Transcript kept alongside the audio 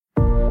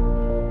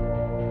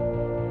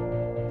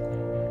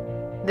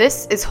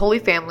This is Holy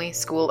Family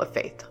School of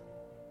Faith.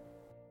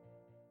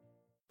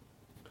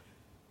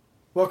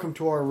 Welcome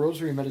to our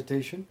Rosary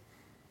Meditation.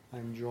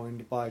 I'm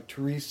joined by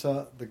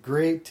Teresa the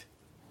Great,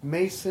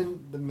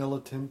 Mason the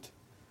Militant,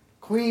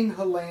 Queen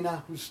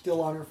Helena, who's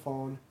still on her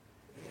phone,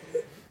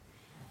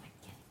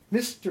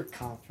 Mr.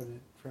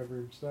 Confident, Trevor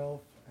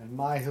himself, and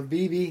my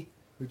Habibi,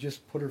 who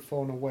just put her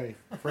phone away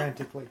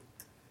frantically.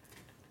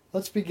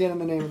 Let's begin in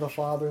the name of the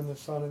Father, and the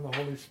Son, and the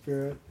Holy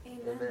Spirit.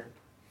 Amen.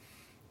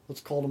 Let's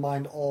call to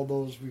mind all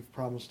those we've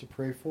promised to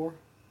pray for.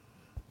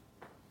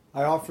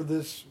 I offer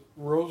this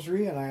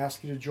rosary, and I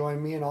ask you to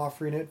join me in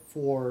offering it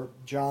for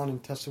John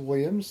and Tessa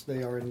Williams.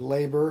 They are in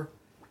labor.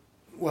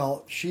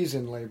 Well, she's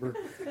in labor,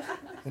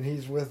 and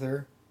he's with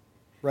her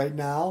right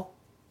now.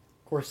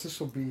 Of course, this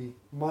will be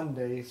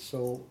Monday,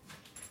 so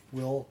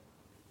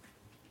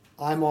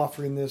I'm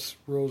offering this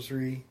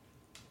rosary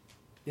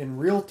in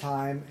real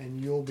time, and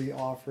you'll be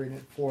offering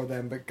it for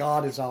them. But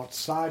God is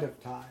outside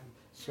of time,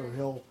 so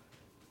He'll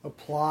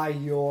apply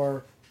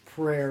your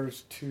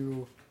prayers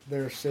to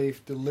their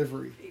safe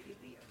delivery.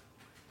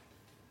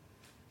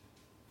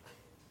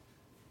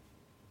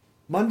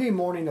 Monday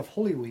morning of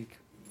Holy Week,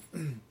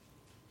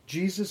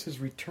 Jesus is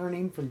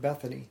returning from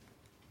Bethany,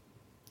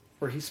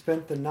 where he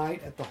spent the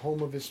night at the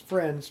home of his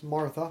friends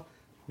Martha,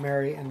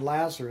 Mary, and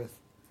Lazarus.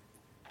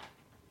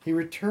 He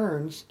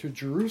returns to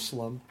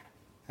Jerusalem,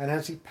 and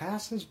as he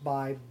passes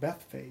by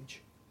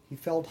Bethphage, he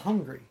felt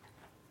hungry.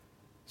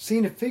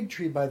 Seeing a fig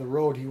tree by the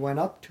road, he went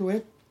up to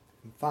it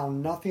and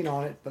found nothing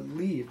on it but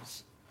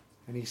leaves.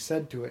 And he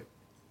said to it,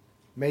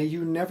 "May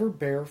you never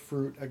bear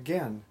fruit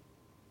again."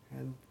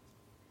 And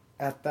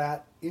at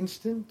that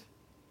instant,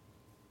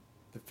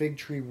 the fig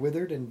tree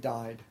withered and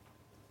died.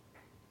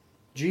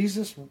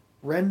 Jesus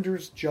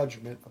renders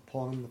judgment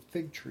upon the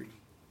fig tree,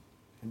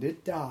 and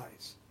it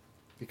dies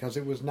because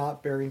it was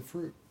not bearing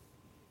fruit.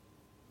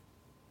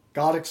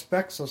 God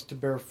expects us to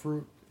bear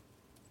fruit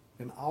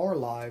in our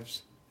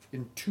lives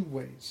in two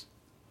ways: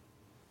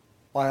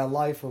 by a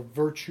life of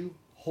virtue,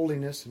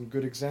 holiness, and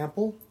good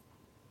example.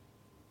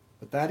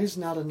 But that is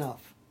not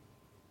enough,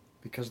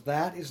 because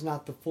that is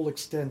not the full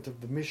extent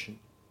of the mission.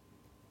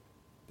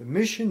 The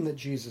mission that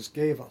Jesus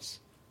gave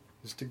us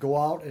is to go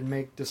out and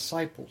make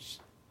disciples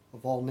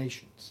of all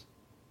nations.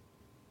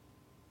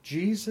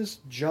 Jesus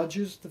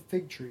judges the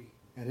fig tree,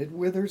 and it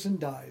withers and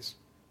dies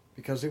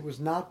because it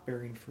was not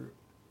bearing fruit.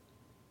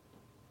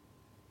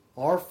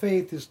 Our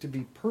faith is to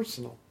be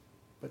personal,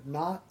 but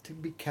not to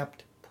be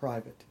kept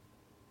private.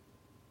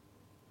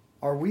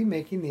 Are we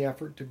making the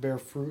effort to bear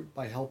fruit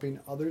by helping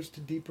others to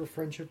deeper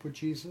friendship with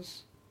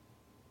Jesus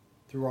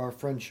through our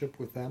friendship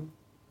with them?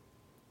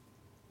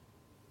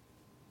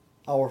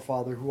 Our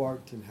Father, who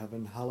art in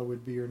heaven,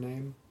 hallowed be your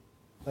name.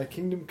 Thy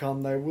kingdom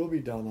come, thy will be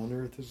done on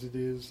earth as it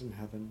is in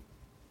heaven.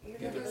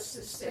 Give us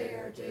this day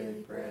our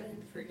daily bread,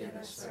 and forgive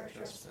us our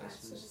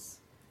trespasses,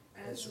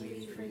 as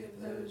we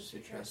forgive those who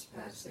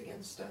trespass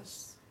against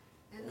us.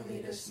 And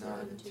lead us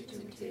not into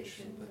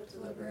temptation, but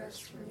deliver us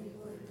from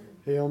evil. Amen.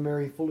 Hail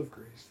Mary, full of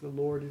grace, the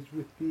Lord is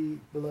with thee.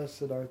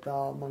 Blessed art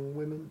thou among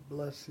women.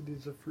 Blessed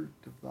is the fruit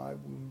of thy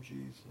womb,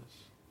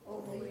 Jesus.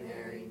 Holy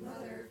Mary,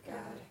 Mother of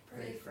God,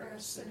 pray for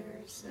us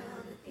sinners, now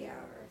and at the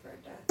hour of our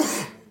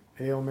death. Amen.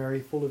 Hail Mary,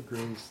 full of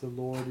grace, the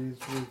Lord is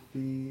with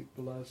thee.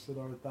 Blessed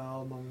art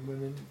thou among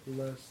women.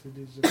 Blessed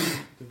is the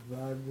fruit of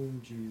thy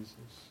womb,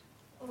 Jesus.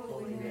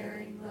 Holy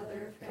Mary,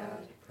 Mother of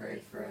God,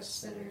 pray for us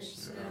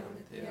sinners, now and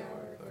at the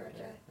hour of our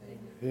death. Amen.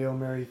 Hail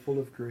Mary, full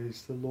of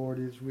grace, the Lord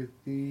is with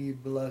thee.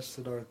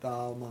 Blessed art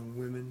thou among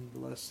women.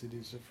 Blessed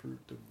is the fruit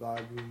of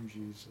thy womb,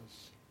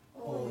 Jesus.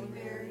 Holy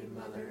Mary,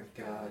 Mother of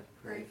God,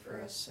 pray for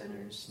us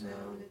sinners,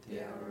 now and at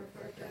the hour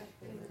of our death.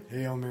 Amen.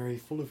 Hail Mary,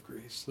 full of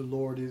grace, the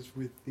Lord is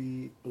with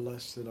thee.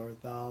 Blessed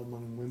art thou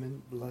among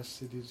women.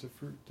 Blessed is the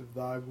fruit of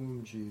thy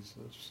womb,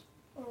 Jesus.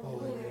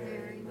 Holy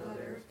Mary,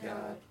 Mother of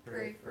God,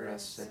 pray for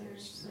us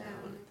sinners,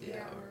 now and at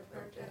the hour of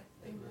our death.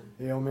 Amen.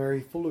 Hail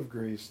Mary, full of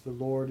grace, the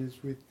Lord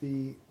is with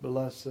thee.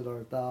 Blessed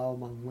art thou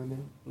among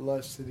women.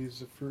 Blessed is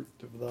the fruit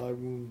of thy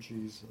womb,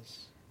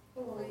 Jesus.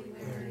 Holy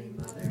Mary,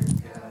 Mother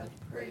of God,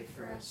 pray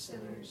for us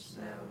sinners,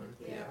 now and at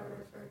the hour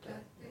of our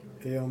death. Amen.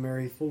 Hail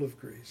Mary, full of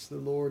grace, the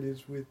Lord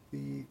is with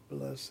thee.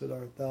 Blessed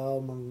art thou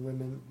among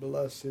women.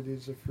 Blessed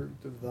is the fruit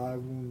of thy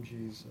womb,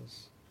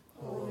 Jesus.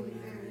 Holy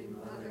Mary,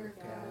 Mother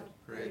of God,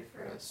 pray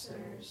for us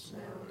sinners,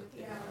 now and at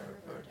the hour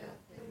of our death.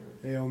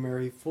 Amen. Hail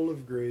Mary, full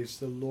of grace,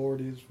 the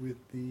Lord is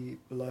with thee.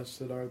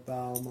 Blessed art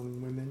thou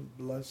among women.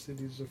 Blessed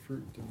is the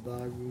fruit of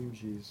thy womb,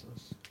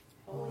 Jesus.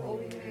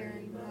 Holy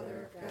Mary,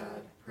 Mother of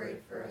God, pray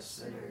for us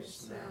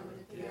sinners, now and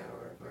at the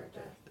hour of our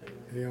death.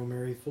 Amen. Hail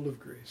Mary, full of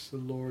grace, the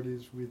Lord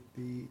is with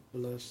thee.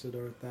 Blessed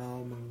art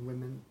thou among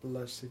women.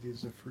 Blessed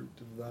is the fruit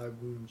of thy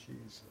womb,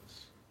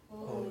 Jesus.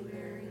 Holy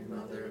Mary,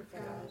 Mother of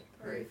God,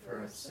 pray for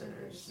us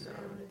sinners,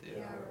 now and at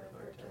the hour of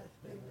our death.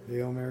 Amen.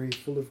 Hail Mary,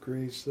 full of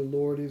grace, the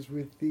Lord is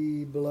with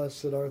thee.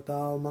 Blessed art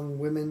thou among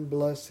women.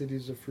 Blessed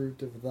is the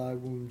fruit of thy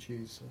womb,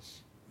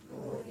 Jesus.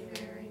 Holy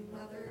Mary,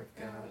 Mother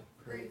of God,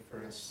 pray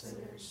for us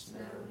sinners,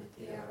 now and at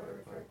the hour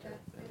of our death.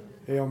 Amen.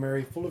 Hail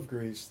Mary, full of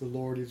grace, the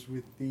Lord is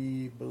with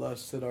thee.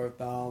 Blessed art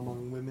thou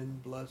among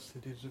women,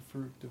 blessed is the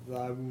fruit of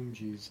thy womb,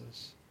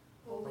 Jesus.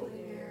 Holy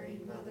Mary,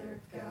 Mother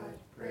of God,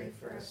 pray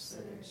for us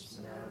sinners,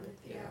 now and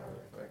at the hour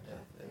of our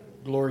death. Amen.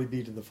 Glory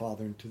be to the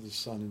Father, and to the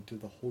Son, and to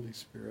the Holy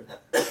Spirit.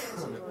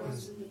 As it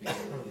was in the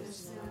beginning,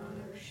 is now,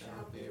 and ever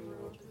shall be,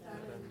 world without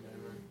end.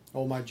 Amen.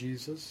 O my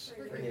Jesus,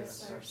 Forgive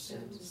us our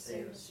sins and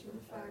save us from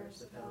the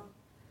fires of hell.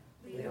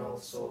 Lead all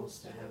souls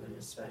to heaven,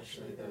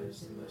 especially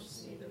those in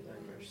most need of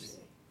thy mercy.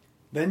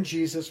 Then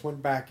Jesus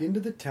went back into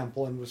the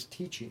temple and was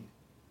teaching,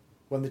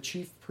 when the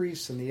chief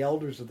priests and the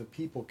elders of the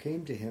people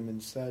came to him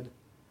and said,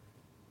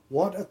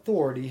 "What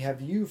authority have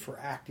you for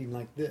acting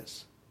like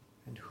this?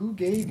 And who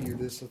gave you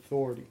this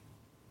authority?"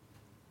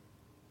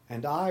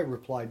 "And I,"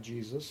 replied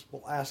Jesus,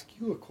 "will ask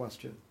you a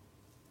question.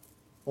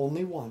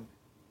 Only one.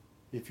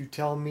 If you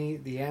tell me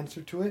the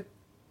answer to it,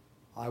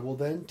 I will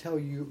then tell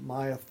you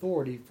my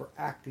authority for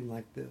acting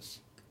like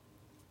this.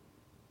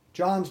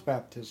 John's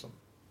baptism,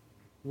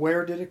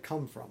 where did it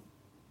come from?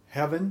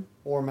 Heaven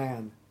or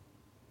man?"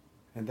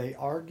 And they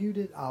argued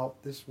it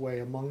out this way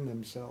among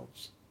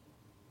themselves.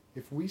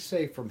 "If we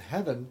say from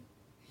heaven,"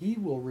 he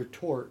will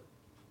retort,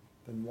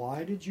 "then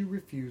why did you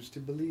refuse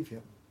to believe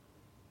him?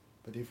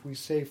 But if we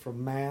say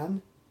from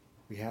man,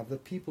 we have the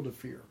people to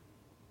fear,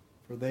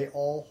 for they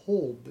all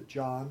hold that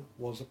John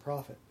was a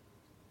prophet."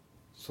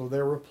 So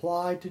their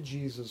reply to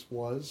Jesus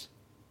was,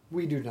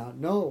 "We do not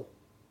know."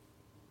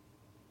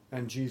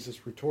 And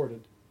Jesus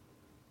retorted,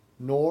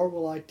 "Nor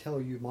will I tell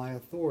you my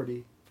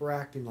authority for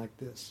acting like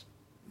this."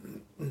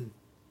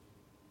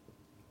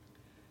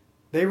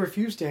 They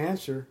refused to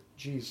answer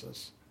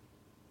Jesus,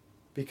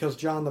 because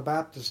John the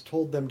Baptist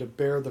told them to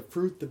bear the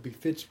fruit that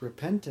befits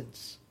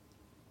repentance,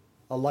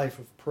 a life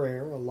of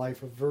prayer, a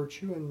life of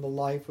virtue, and the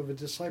life of a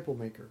disciple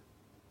maker.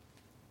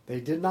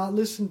 They did not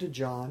listen to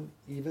John,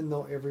 even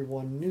though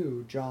everyone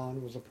knew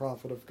John was a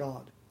prophet of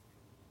God.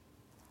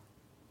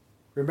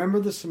 Remember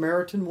the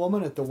Samaritan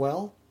woman at the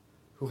well,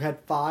 who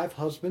had 5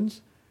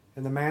 husbands,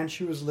 and the man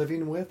she was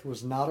living with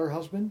was not her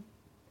husband?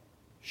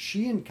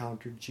 She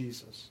encountered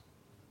Jesus,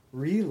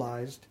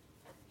 realized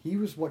he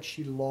was what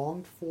she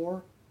longed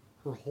for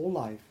her whole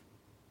life.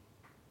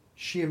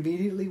 She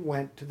immediately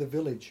went to the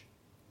village,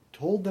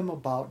 told them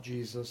about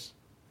Jesus,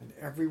 and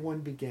everyone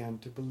began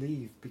to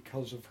believe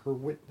because of her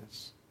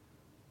witness.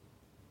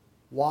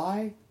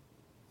 Why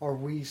are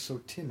we so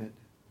timid?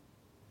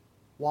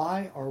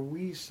 Why are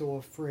we so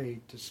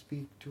afraid to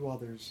speak to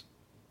others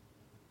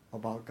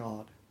about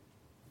God?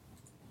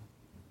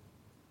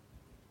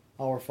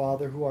 Our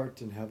Father, who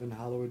art in heaven,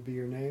 hallowed be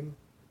your name.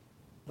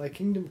 Thy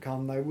kingdom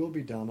come, thy will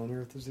be done on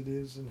earth as it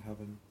is in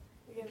heaven.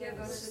 Give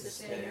us this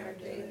day our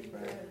daily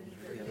bread, and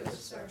forgive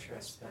us our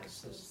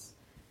trespasses,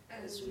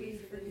 as we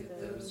forgive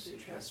those who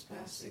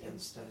trespass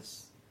against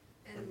us.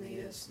 And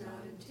lead us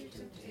not into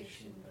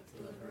temptation, but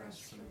deliver us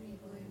from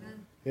evil.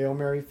 Amen. Hail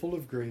Mary, full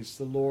of grace,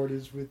 the Lord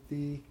is with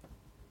thee.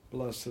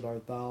 Blessed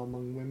art thou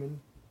among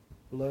women.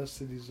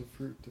 Blessed is the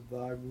fruit of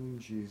thy womb,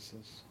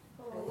 Jesus.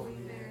 Holy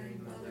Mary,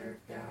 Mother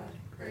of God,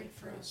 pray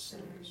for us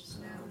sinners,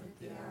 now and at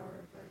the hour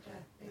of our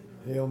death.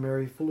 Amen. Hail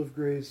Mary, full of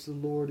grace, the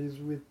Lord is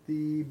with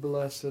thee.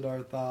 Blessed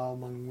art thou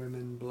among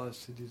women.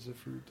 Blessed is the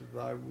fruit of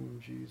thy womb,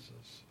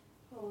 Jesus.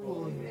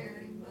 Holy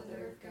Mary,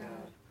 Mother of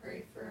God,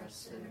 pray for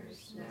us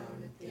sinners, now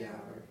and at the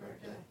hour of our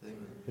death.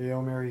 Amen.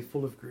 Hail Mary,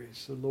 full of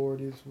grace, the Lord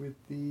is with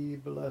thee.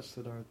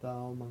 Blessed art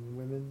thou among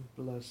women.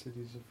 Blessed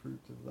is the fruit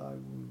of thy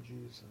womb,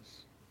 Jesus.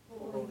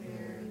 Holy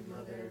Mary,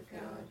 Mother of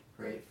God,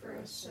 pray for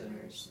us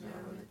sinners,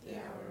 now and at the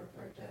hour of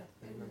our death.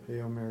 Amen.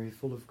 Hail Mary,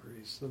 full of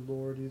grace, the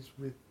Lord is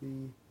with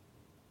thee.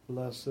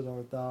 Blessed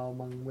art thou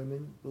among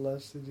women.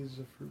 Blessed is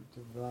the fruit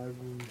of thy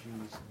womb,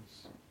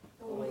 Jesus.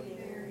 Holy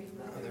Mary,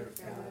 Mother of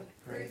God,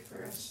 pray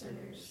for us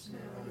sinners,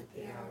 now and at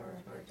the hour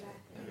of our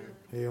death. Amen.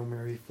 Hail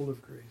Mary, full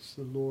of grace,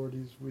 the Lord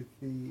is with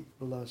thee.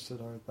 Blessed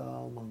art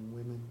thou among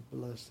women.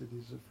 Blessed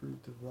is the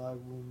fruit of thy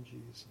womb,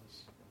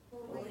 Jesus.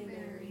 Holy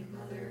Mary,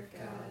 Mother of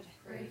God,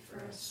 pray for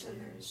us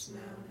sinners,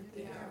 now and at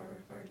the hour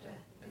of our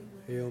death.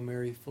 Amen. Hail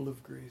Mary, full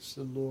of grace,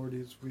 the Lord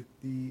is with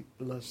thee.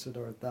 Blessed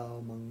art thou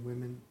among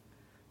women.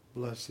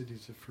 Blessed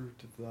is the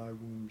fruit of thy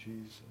womb,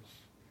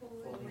 Jesus.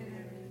 Holy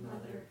Mary,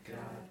 Mother of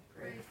God,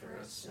 pray for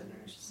us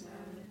sinners,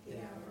 now and at the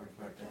hour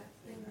of our death.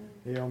 Amen.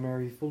 Hail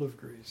Mary, full of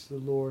grace, the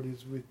Lord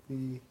is with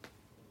thee.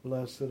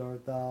 Blessed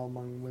art thou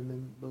among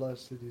women.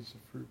 Blessed is the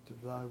fruit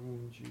of thy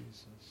womb,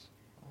 Jesus.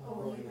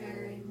 Holy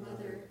Mary,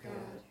 Mother of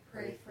God,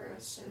 pray for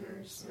us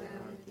sinners,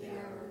 now and at the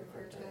hour of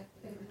our death.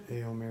 Amen.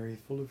 Hail Mary,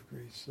 full of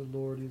grace, the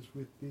Lord is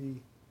with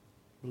thee.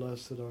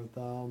 Blessed art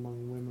thou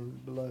among women.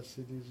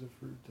 Blessed is the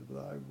fruit of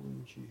thy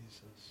womb,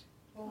 Jesus.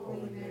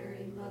 Holy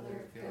Mary,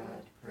 Mother of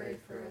God, pray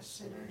for us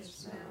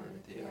sinners, now and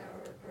at the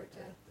hour of our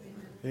death.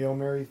 Amen. Hail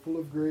Mary, full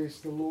of grace,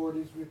 the Lord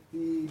is with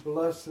thee.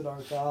 Blessed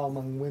art thou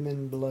among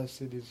women.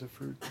 Blessed is the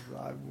fruit of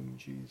thy womb,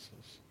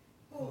 Jesus.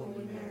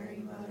 Holy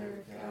Mary, Mother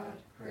of God,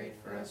 pray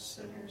for us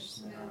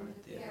sinners, now and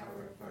at the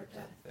hour of our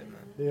death.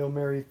 Amen. Hail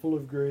Mary, full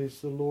of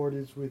grace, the Lord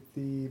is with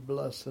thee.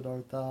 Blessed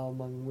art thou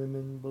among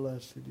women.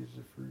 Blessed is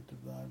the fruit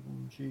of thy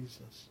womb,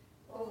 Jesus.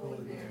 Holy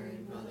Mary,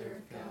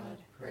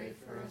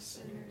 us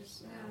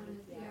sinners, now and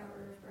at the hour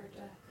of our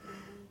death.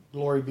 Amen.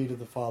 Glory be to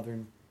the Father,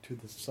 and to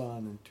the Son,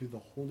 and to the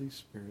Holy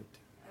Spirit.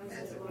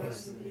 As it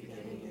was in the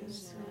beginning,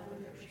 is now,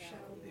 and ever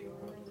shall be,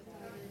 world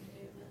without end.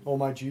 Amen. O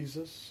my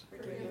Jesus,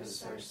 Forgive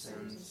us our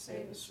sins and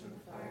save us from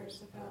the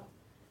fires of hell.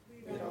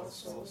 Lead all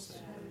souls to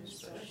heaven,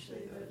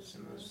 especially those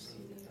who most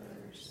need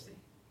thy mercy.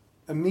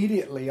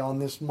 immediately on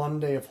this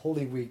Monday of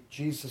Holy Week,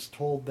 Jesus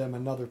told them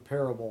another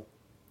parable.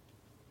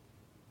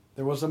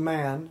 There was a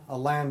man, a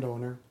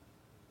landowner,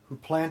 who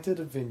planted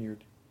a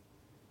vineyard.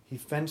 He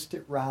fenced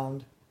it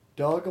round,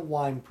 dug a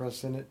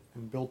winepress in it,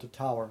 and built a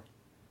tower.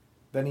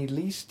 Then he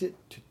leased it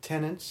to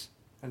tenants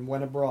and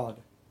went abroad.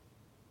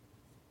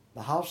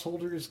 The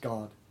householder is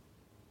God.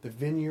 The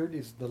vineyard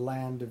is the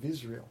land of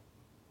Israel,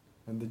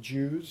 and the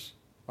Jews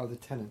are the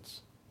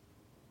tenants.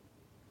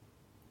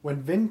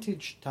 When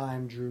vintage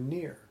time drew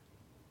near,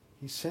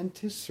 he sent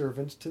his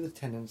servants to the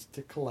tenants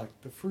to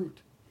collect the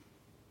fruit.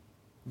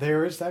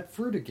 There is that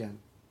fruit again.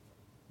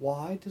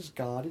 Why does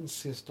God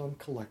insist on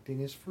collecting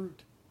his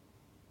fruit?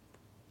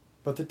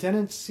 But the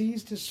tenants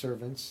seized his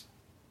servants,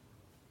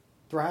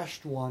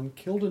 thrashed one,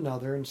 killed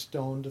another, and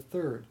stoned a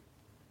third.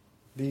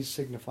 These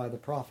signify the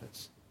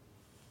prophets.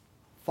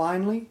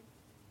 Finally,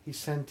 he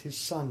sent his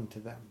son to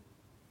them.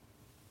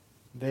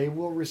 They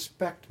will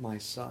respect my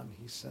son,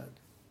 he said.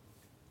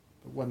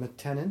 But when the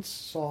tenants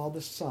saw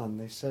the son,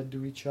 they said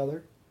to each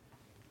other,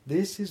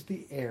 "This is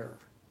the heir.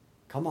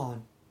 Come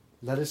on,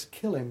 let us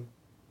kill him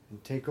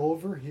and take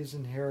over his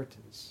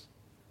inheritance."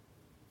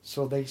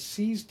 So they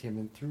seized him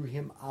and threw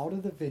him out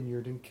of the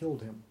vineyard and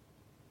killed him.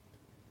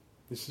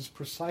 This is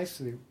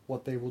precisely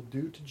what they will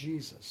do to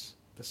Jesus,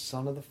 the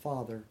Son of the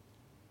Father,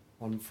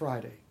 on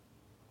Friday.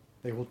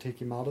 They will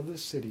take him out of the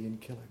city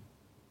and kill him.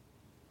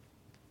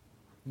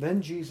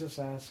 Then Jesus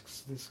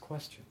asks this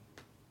question.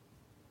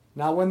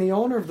 Now when the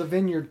owner of the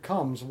vineyard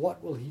comes,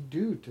 what will he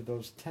do to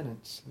those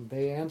tenants? And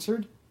they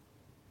answered,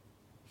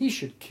 he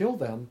should kill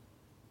them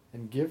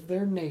and give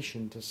their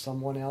nation to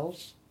someone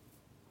else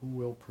who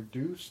will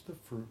produce the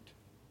fruit.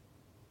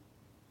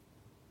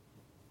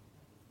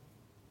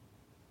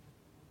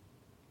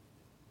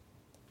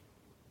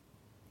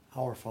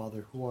 Our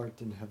Father, who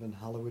art in heaven,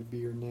 hallowed be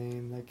your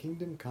name. Thy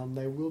kingdom come,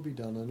 thy will be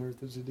done on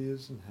earth as it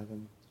is in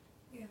heaven.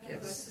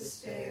 Give us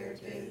this day our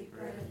daily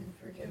bread, and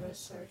forgive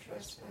us our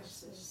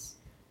trespasses,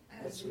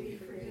 as we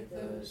forgive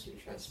those who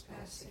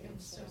trespass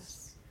against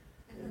us.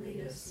 And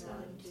lead us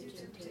not into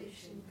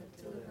temptation, but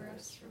deliver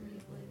us from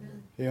evil.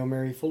 Amen. Hail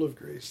Mary, full of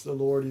grace, the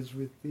Lord is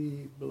with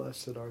thee.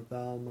 Blessed art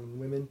thou among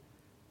women.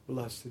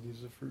 Blessed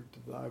is the fruit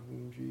of thy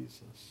womb,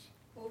 Jesus.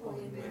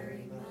 Holy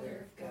Mary,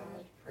 Mother of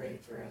God, pray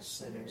for us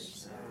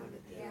sinners, now and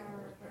at the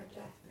hour of our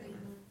death.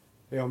 Amen.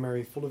 Hail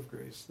Mary, full of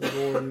grace, the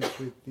Lord is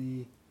with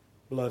thee.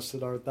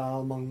 Blessed art thou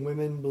among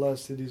women.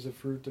 Blessed is the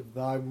fruit of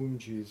thy womb,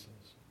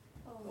 Jesus.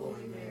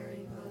 Holy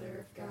Mary, Mother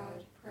of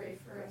God, pray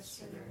for us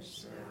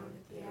sinners, now and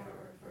at the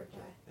hour of our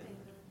death. Amen.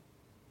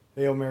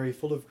 Hail Mary,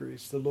 full of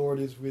grace, the Lord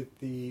is with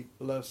thee.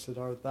 Blessed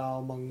art thou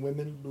among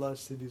women.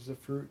 Blessed is the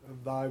fruit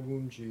of thy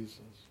womb,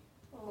 Jesus.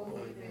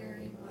 Holy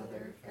Mary,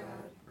 Mother of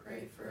God,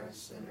 pray for us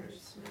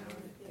sinners, now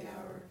and at the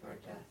hour of our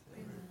death.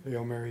 Amen.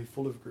 Hail Mary,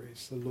 full of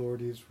grace, the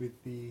Lord is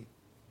with thee.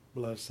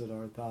 Blessed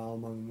art thou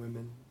among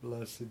women.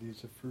 Blessed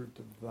is the fruit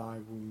of thy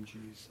womb,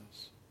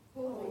 Jesus.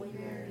 Holy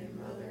Mary,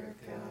 Mother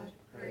of God,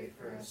 pray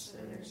for us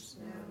sinners,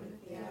 now and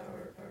at the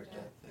hour of our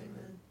death.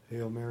 Amen.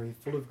 Hail Mary,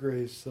 full of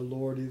grace, the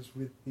Lord is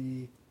with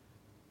thee.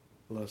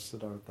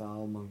 Blessed art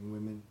thou among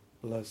women.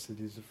 Blessed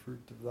is the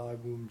fruit of thy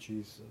womb,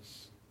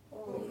 Jesus.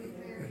 Holy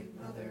Mary,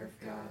 Mother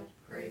of God,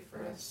 pray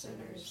for us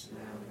sinners,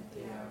 now and at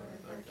the hour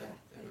of our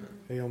death. Amen.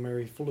 Hail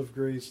Mary, full of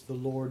grace, the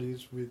Lord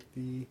is with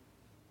thee.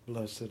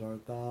 Blessed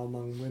art thou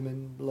among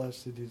women.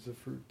 Blessed is the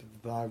fruit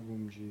of thy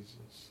womb,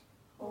 Jesus.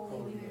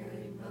 Holy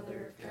Mary,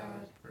 Mother of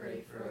God,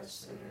 pray for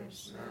us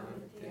sinners, now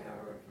and at the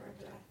hour of our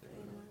death.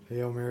 Amen.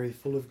 Hail Mary,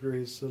 full of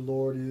grace, the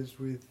Lord is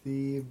with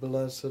thee.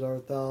 Blessed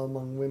art thou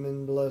among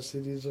women.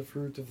 Blessed is the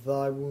fruit of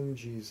thy womb,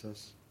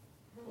 Jesus.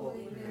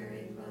 Holy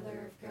Mary,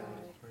 Mother of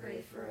God,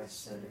 pray for us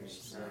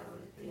sinners, now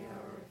and at the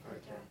hour of our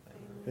death.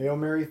 Amen. Hail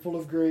Mary, full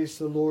of grace,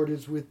 the Lord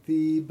is with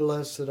thee.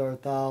 Blessed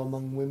art thou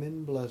among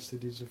women.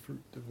 Blessed is the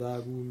fruit of thy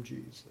womb,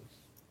 Jesus.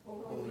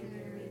 Holy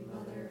Mary,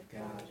 Mother of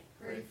God,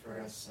 pray for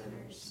us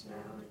sinners,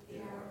 now and at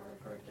the hour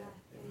of our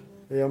death. Amen.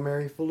 Hail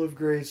Mary, full of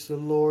grace, the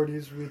Lord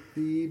is with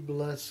thee.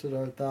 Blessed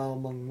art thou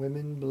among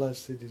women.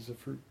 Blessed is the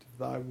fruit of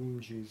thy womb,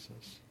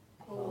 Jesus.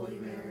 Holy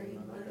Mary,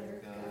 Mother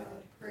of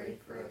God, pray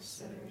for us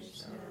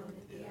sinners, now and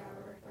at the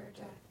hour of our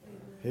death.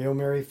 Amen. Hail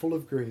Mary, full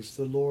of grace,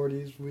 the Lord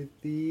is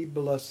with thee.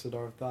 Blessed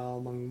art thou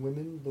among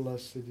women.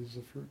 Blessed is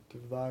the fruit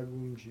of thy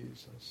womb,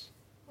 Jesus.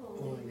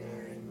 Holy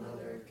Mary,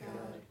 Mother of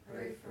God,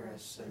 pray for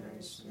us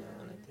sinners,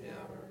 now and at the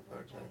hour of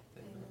our death.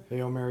 Amen.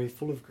 Hail Mary,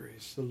 full of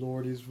grace, the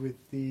Lord is with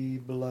thee.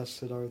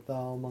 Blessed art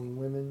thou among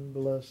women.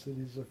 Blessed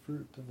is the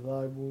fruit of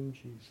thy womb,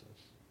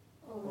 Jesus.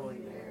 Holy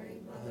Mary,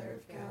 Mother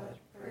of God,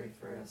 pray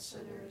for us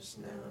sinners,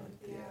 now and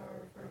at the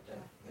hour of our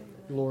death.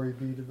 Amen. Glory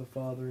be to the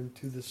Father, and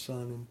to the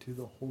Son, and to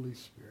the Holy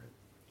Spirit.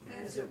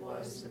 As it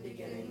was in the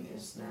beginning, is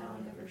is now,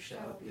 and ever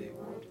shall be,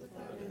 world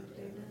without end.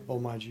 Amen. O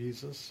my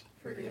Jesus,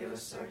 Forgive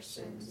us our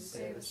sins, and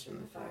save us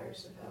from the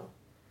fires of hell.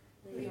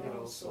 Lead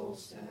all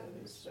souls to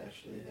heaven,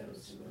 especially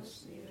those who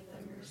most need of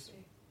thy mercy.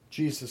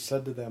 Jesus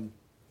said to them,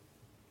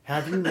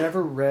 "Have you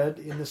never read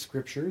in the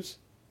Scriptures?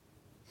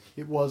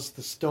 It was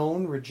the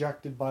stone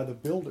rejected by the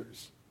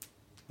builders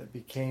that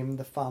became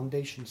the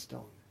foundation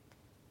stone."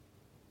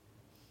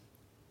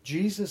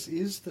 Jesus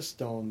is the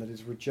stone that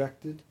is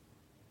rejected,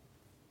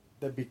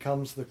 that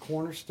becomes the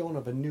cornerstone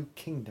of a new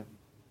kingdom.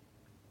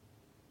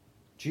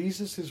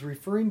 Jesus is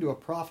referring to a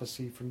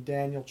prophecy from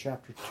Daniel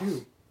chapter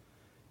 2,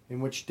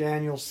 in which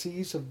Daniel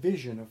sees a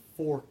vision of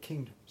 4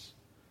 kingdoms: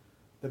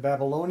 the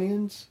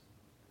Babylonians,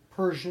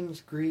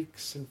 Persians,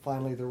 Greeks, and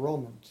finally the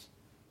Romans.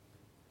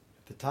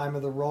 At the time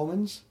of the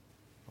Romans,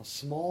 a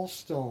small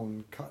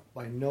stone cut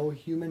by no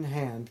human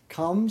hand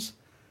comes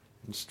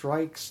and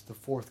strikes the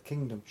 4th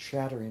kingdom,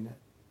 shattering it.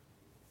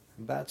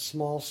 And that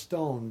small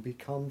stone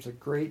becomes a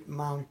great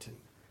mountain,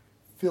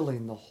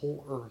 filling the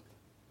whole earth.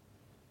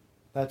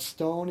 That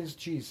stone is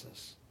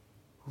Jesus,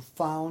 who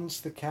founds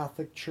the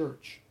Catholic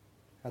Church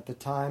at the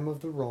time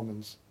of the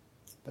Romans,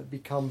 that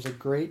becomes a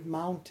great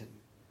mountain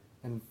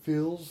and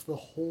fills the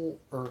whole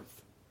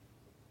earth.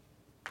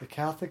 The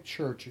Catholic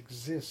Church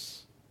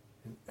exists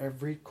in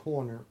every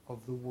corner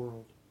of the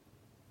world.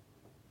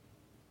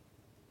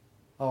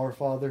 Our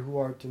Father, who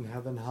art in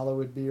heaven,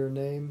 hallowed be your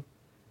name.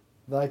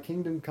 Thy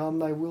kingdom come,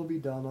 thy will be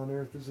done on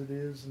earth as it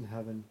is in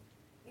heaven.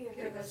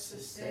 Give us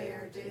this day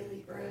our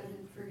daily bread,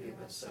 and forgive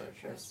us our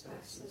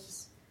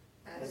trespasses,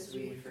 as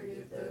we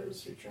forgive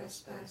those who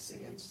trespass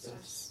against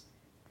us.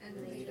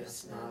 And lead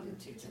us not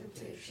into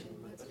temptation,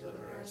 but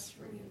deliver us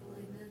from evil.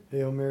 Amen.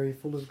 Hail Mary,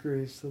 full of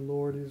grace, the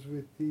Lord is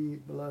with thee.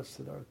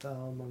 Blessed art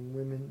thou among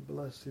women.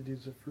 Blessed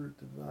is the fruit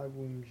of thy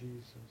womb,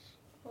 Jesus.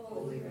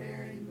 Holy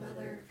Mary,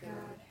 Mother of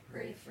God,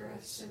 pray for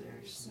us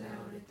sinners,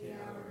 now and at the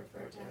hour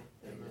of our death.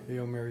 Amen.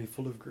 Hail Mary,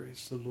 full of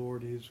grace, the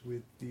Lord is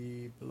with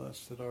thee.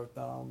 Blessed art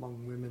thou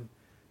among women.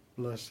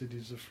 Blessed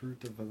is the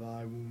fruit of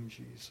thy womb,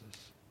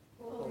 Jesus.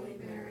 Holy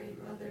Mary,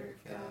 Mother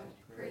of God,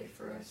 pray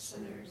for us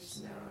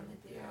sinners, now and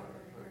at the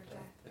hour of our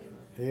death. Amen.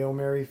 Hail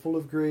Mary, full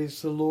of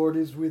grace, the Lord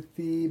is with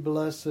thee.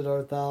 Blessed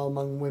art thou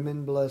among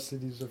women. Blessed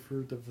is the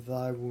fruit of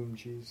thy womb,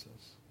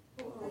 Jesus.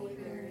 Holy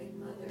Mary,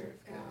 Mother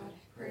of God,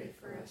 pray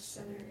for us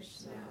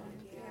sinners, now and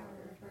at the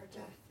hour of our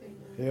death.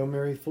 Amen. Hail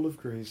Mary, full of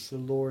grace, the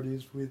Lord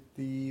is with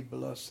thee.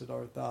 Blessed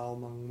art thou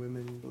among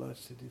women.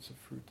 Blessed is the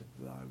fruit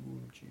of thy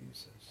womb,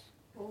 Jesus.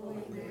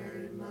 Holy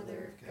Mary,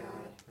 Mother of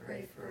God,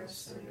 pray for us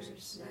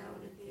sinners, now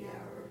and at the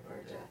hour of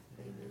our death.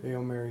 Amen.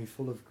 Hail Mary,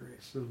 full of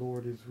grace, the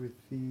Lord is with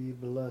thee.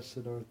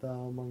 Blessed art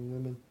thou among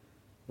women.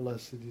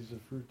 Blessed is the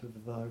fruit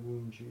of thy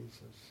womb,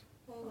 Jesus.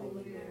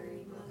 Holy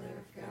Mary, Mother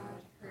of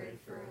God, pray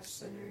for us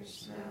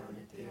sinners, now and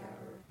at the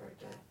hour of our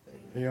death.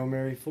 Amen. Hail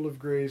Mary, full of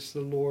grace,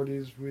 the Lord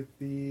is with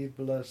thee.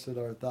 Blessed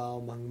art thou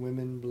among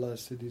women.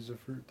 Blessed is the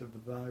fruit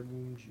of thy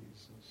womb,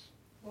 Jesus.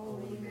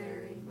 Holy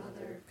Mary,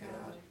 Mother of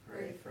God,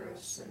 pray for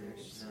us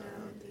sinners, now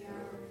and at the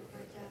hour of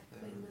our death.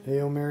 Amen.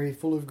 Hail Mary,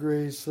 full of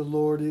grace, the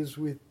Lord is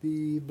with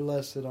thee.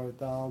 Blessed art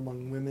thou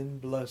among women.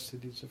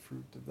 Blessed is the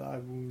fruit of thy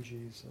womb,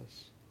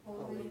 Jesus.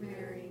 Holy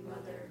Mary,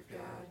 Mother of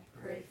God,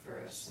 pray for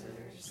us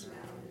sinners,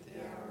 now and at the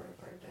hour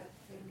of our death.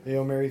 Amen.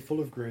 Hail Mary, full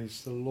of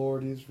grace, the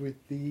Lord is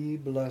with thee.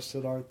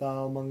 Blessed art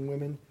thou among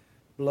women.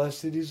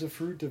 Blessed is the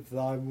fruit of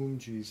thy womb,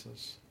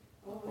 Jesus.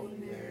 Holy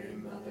Mary,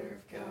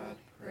 Mother of God,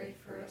 pray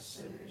for us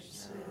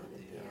sinners, now and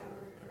at the hour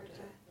of our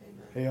death.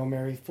 Amen. Hail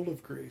Mary, full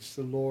of grace,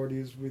 the Lord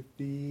is with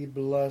thee.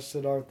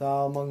 Blessed art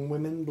thou among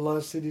women.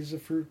 Blessed is the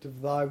fruit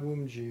of thy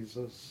womb,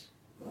 Jesus.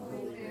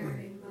 Holy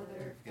Mary,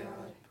 Mother of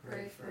God,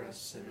 pray for us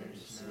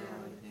sinners,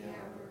 now and at the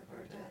hour of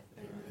our death.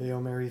 Amen.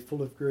 Hail Mary,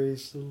 full of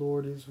grace, the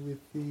Lord is with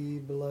thee.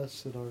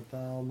 Blessed art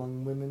thou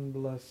among women.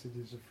 Blessed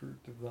is the fruit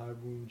of thy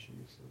womb,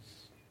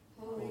 Jesus.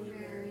 Holy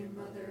Mary,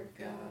 Mother of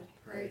God,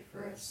 pray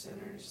for us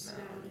sinners,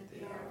 now and at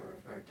the hour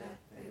of our death.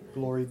 Amen.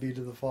 Glory be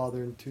to the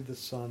Father, and to the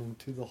Son, and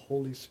to the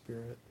Holy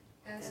Spirit.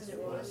 As it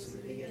was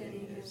in the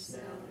beginning, is now,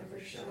 and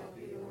ever shall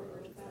be,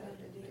 world without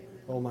end.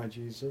 Amen. O my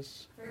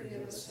Jesus,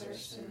 Forgive us our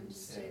sins,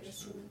 save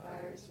us from the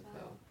fires of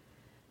hell.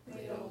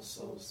 Lead all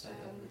souls to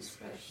heaven,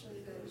 especially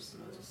those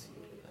most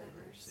in need of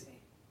thy mercy.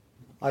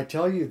 I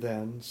tell you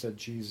then, said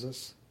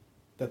Jesus,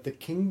 that the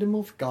kingdom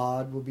of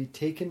God will be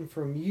taken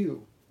from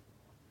you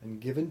and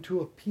given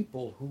to a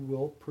people who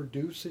will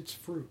produce its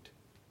fruit.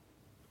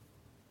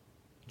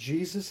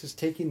 Jesus is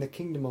taking the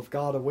kingdom of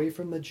God away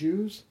from the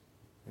Jews,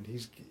 and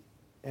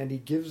he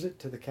gives it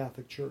to the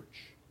Catholic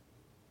Church.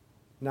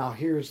 Now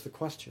here's the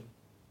question.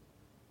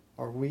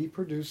 Are we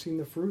producing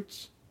the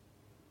fruits?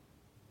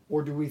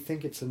 Or do we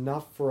think it's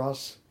enough for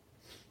us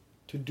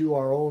to do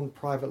our own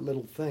private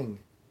little thing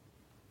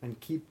and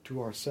keep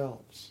to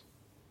ourselves?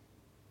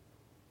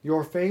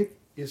 Your faith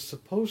is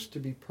supposed to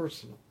be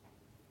personal.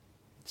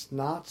 It's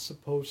not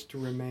supposed to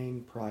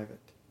remain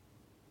private.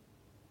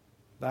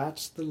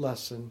 That's the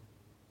lesson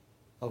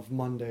of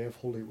Monday of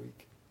Holy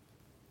Week.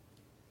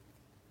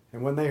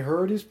 And when they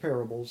heard his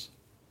parables,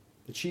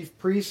 The chief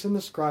priests and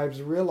the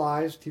scribes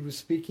realized he was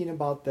speaking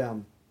about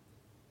them.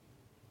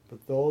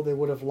 But though they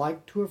would have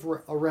liked to have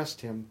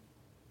arrested him,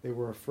 they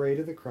were afraid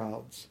of the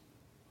crowds,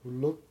 who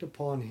looked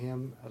upon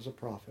him as a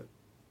prophet.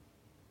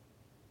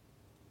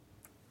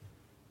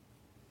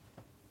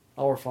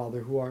 Our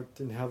Father, who art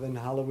in heaven,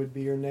 hallowed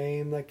be your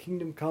name. Thy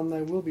kingdom come,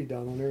 thy will be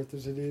done on earth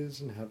as it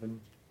is in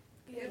heaven.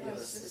 Give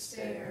us this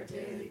day our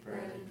daily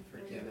bread, and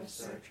forgive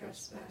us our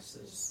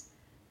trespasses,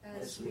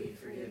 as we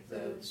forgive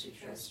those who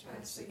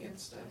trespass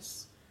against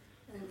us.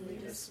 And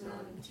lead us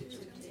not into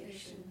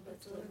temptation,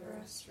 but deliver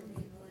us from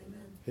evil.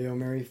 Amen. Hail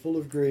Mary, full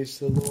of grace,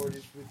 the Lord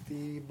is with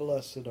thee.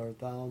 Blessed art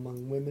thou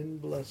among women.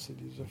 Blessed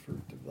is the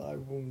fruit of thy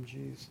womb,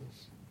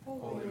 Jesus.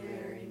 Holy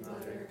Mary,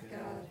 Mother of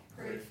God,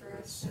 pray for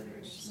us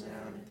sinners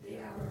now and at the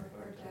hour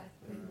of our death.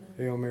 Amen.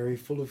 Hail Mary,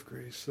 full of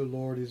grace, the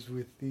Lord is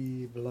with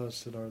thee.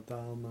 Blessed art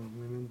thou among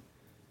women.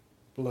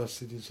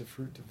 Blessed is the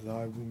fruit of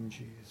thy womb,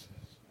 Jesus.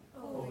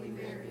 Holy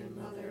Mary,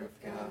 Mother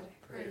of God,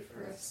 pray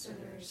for us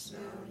sinners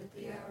now and at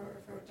the hour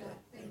of our death.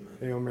 Amen.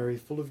 Hail Mary,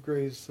 full of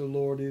grace, the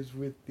Lord is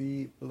with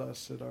thee.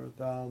 Blessed art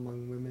thou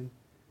among women.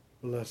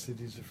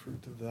 Blessed is the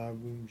fruit of thy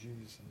womb,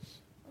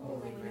 Jesus.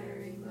 Holy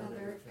Mary,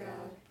 Mother of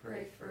God,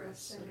 pray for us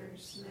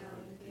sinners now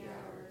and at the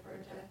hour of our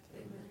death.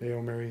 Amen.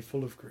 Hail Mary,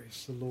 full of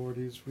grace, the Lord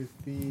is with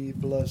thee.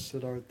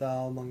 Blessed art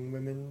thou among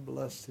women.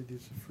 Blessed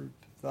is the fruit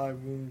of thy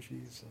womb,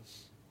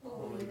 Jesus.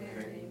 Holy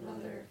Mary,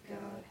 Mother of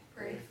God,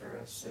 pray for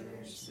us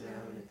sinners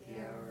now and at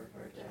the hour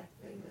of our death.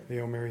 Amen.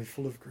 Hail Mary,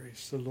 full of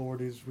grace, the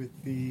Lord is with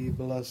thee.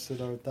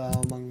 Blessed art thou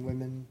among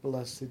women.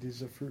 Blessed is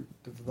the fruit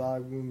of thy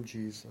womb,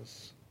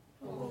 Jesus.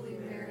 Holy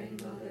Mary,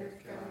 Mother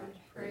of God,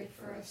 pray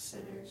for us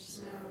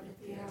sinners now and at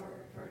the hour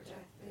of our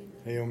death.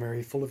 Amen. Hail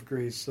Mary, full of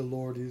grace, the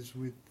Lord is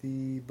with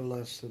thee.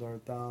 Blessed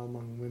art thou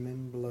among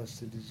women.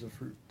 Blessed is the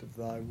fruit of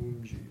thy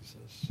womb,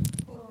 Jesus.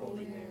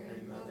 Holy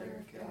Mary,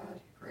 Mother of God,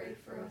 pray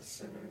for us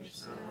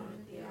sinners now and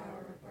at the hour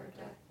of our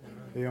death.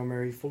 Amen. Hail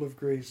Mary, full of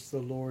grace, the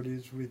Lord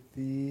is with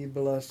thee.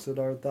 Blessed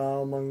art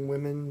thou among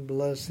women.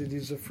 Blessed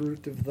is the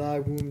fruit of thy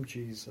womb,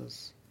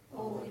 Jesus.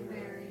 Holy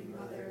Mary,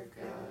 Mother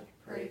of God,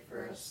 pray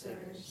for us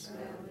sinners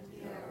now and at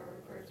the hour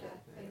of our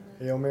death. Amen.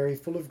 Hail Mary,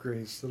 full of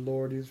grace, the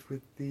Lord is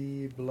with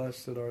thee.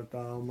 Blessed art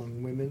thou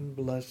among women.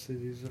 Blessed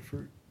is the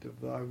fruit of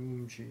thy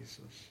womb,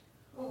 Jesus.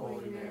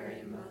 Holy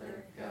Mary,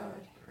 Mother of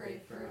God,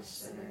 pray for us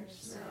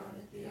sinners now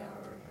and at the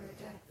hour of our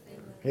death.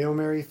 Amen. Hail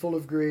Mary, full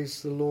of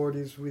grace, the Lord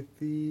is with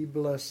thee.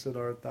 Blessed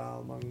art thou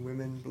among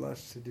women.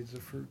 Blessed is the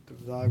fruit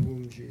of thy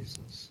womb,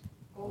 Jesus.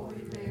 Holy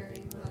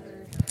Mary,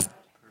 Mother of God,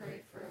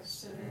 pray for us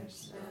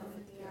sinners now and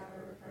at the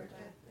hour of our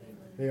death.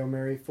 Amen. Hail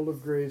Mary, full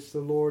of grace, the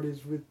Lord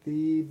is with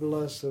thee.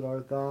 Blessed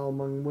art thou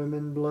among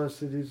women.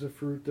 Blessed is the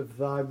fruit of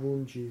thy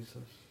womb, Jesus.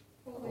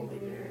 Holy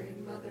Mary,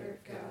 Mother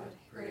of God,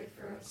 pray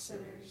for us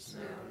sinners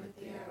now and at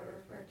the hour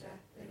of our death.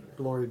 Amen.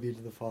 Glory be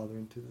to the Father,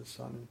 and to the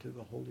Son, and to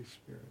the Holy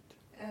Spirit.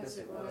 As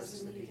it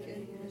was in the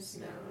beginning, is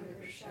now, and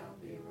ever shall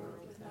be, world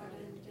without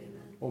end.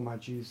 Amen. O my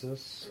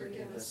Jesus,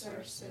 Forgive us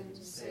our sins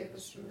and save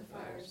us from the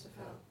fires of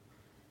hell.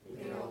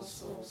 Lead all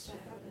souls to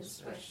heaven,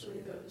 especially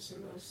those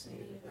in most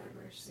need of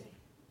thy mercy.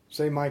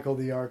 Saint Michael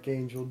the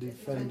Archangel,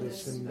 defend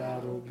us in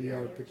battle, be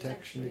our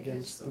protection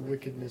against the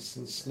wickedness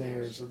and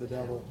snares of the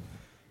devil.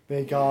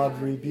 May God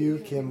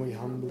rebuke him, we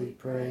humbly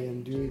pray,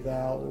 and do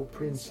thou, O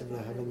Prince of the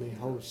heavenly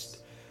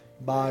host,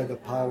 by the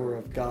power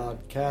of God,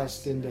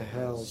 cast into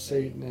hell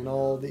Satan and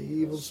all the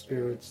evil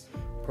spirits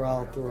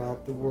proud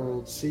throughout the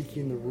world,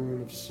 seeking the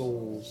ruin of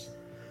souls.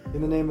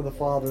 In the name of the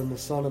Father, and the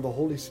Son, and the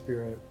Holy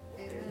Spirit.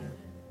 Amen.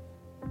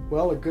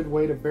 Well, a good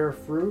way to bear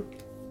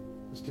fruit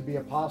is to be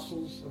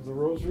apostles of the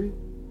Rosary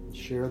and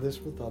share this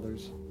with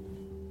others.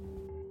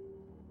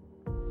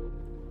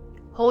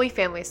 Holy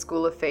Family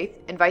School of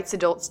Faith invites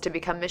adults to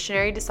become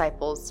missionary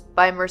disciples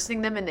by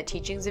immersing them in the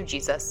teachings of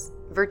Jesus,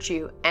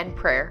 virtue, and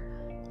prayer,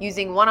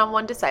 using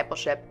one-on-one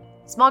discipleship,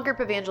 small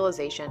group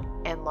evangelization,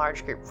 and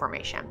large group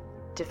formation.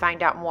 To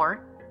find out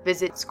more,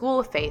 visit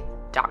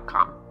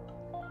schooloffaith.com.